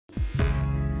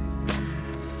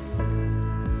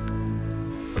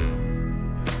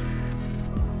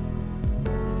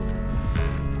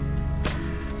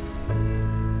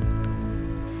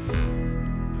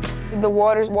the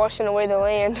water's washing away the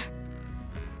land.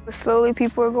 But slowly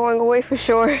people are going away for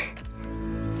sure.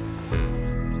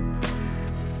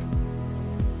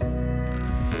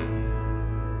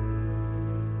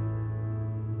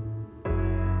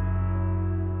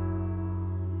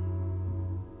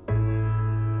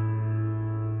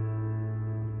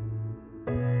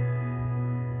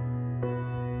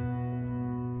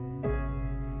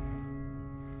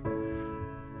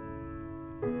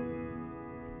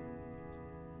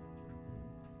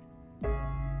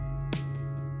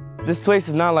 This place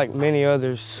is not like many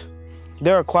others.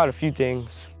 There are quite a few things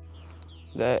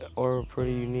that are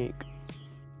pretty unique.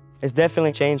 It's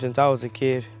definitely changed since I was a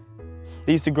kid.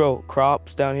 They used to grow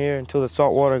crops down here until the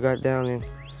salt water got down and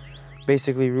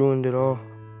basically ruined it all.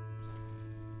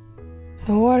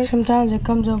 The water, sometimes it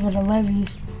comes over the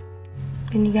levees,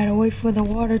 and you gotta wait for the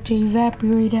water to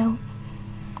evaporate out,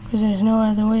 because there's no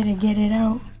other way to get it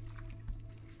out.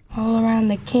 All around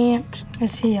the camps, I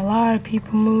see a lot of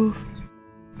people move.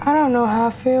 I don't know how I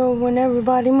feel when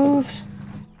everybody moves.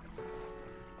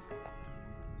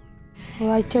 I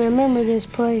like to remember this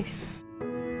place.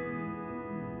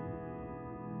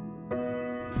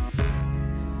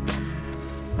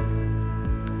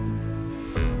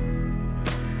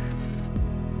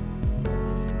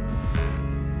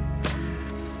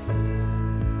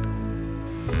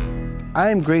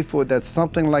 I am grateful that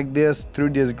something like this,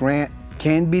 through this grant,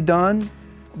 can be done,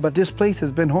 but this place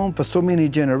has been home for so many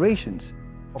generations.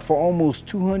 For almost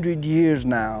 200 years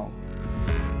now.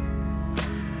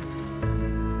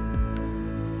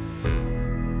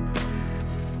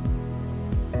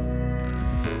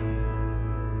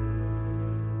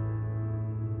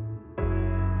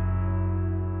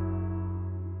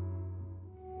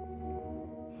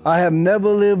 I have never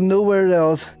lived nowhere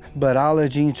else but Isle of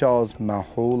Jean Charles my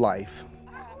whole life.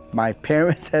 My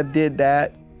parents have did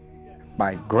that.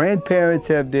 My grandparents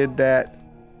have did that.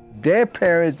 Their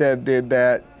parents have did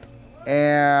that,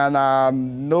 and I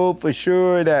know for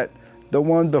sure that the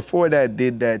one before that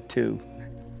did that too.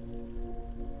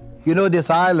 You know,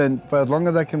 this island, for as long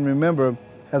as I can remember,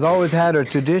 has always had a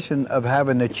tradition of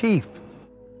having a chief.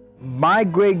 My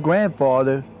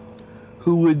great-grandfather,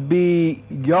 who would be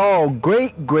y'all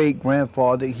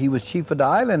great-great-grandfather, he was chief of the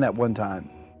island at one time.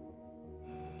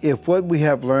 If what we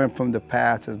have learned from the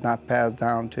past is not passed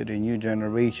down to the new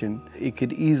generation, it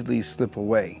could easily slip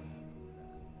away.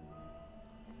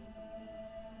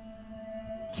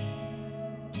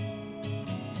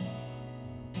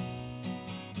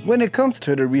 When it comes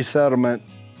to the resettlement,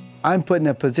 I'm put in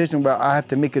a position where I have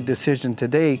to make a decision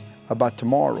today about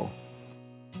tomorrow.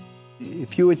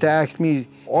 If you were to ask me,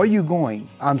 are you going?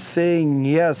 I'm saying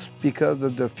yes because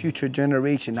of the future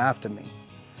generation after me.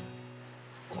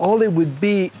 All it would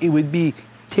be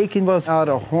taking us out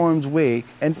of harm's way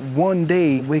and one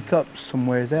day wake up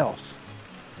somewhere else,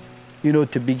 you know,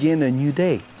 to begin a new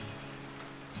day.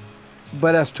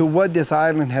 But as to what this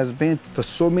island has been for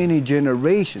so many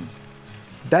generations,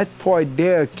 that part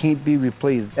there can't be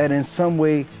replaced. And in some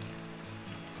way,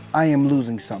 I am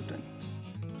losing something.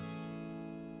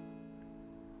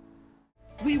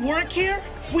 We work here,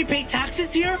 we pay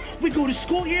taxes here, we go to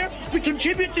school here, we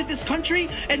contribute to this country,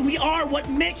 and we are what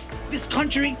makes this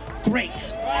country great.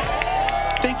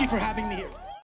 Thank you for having me here.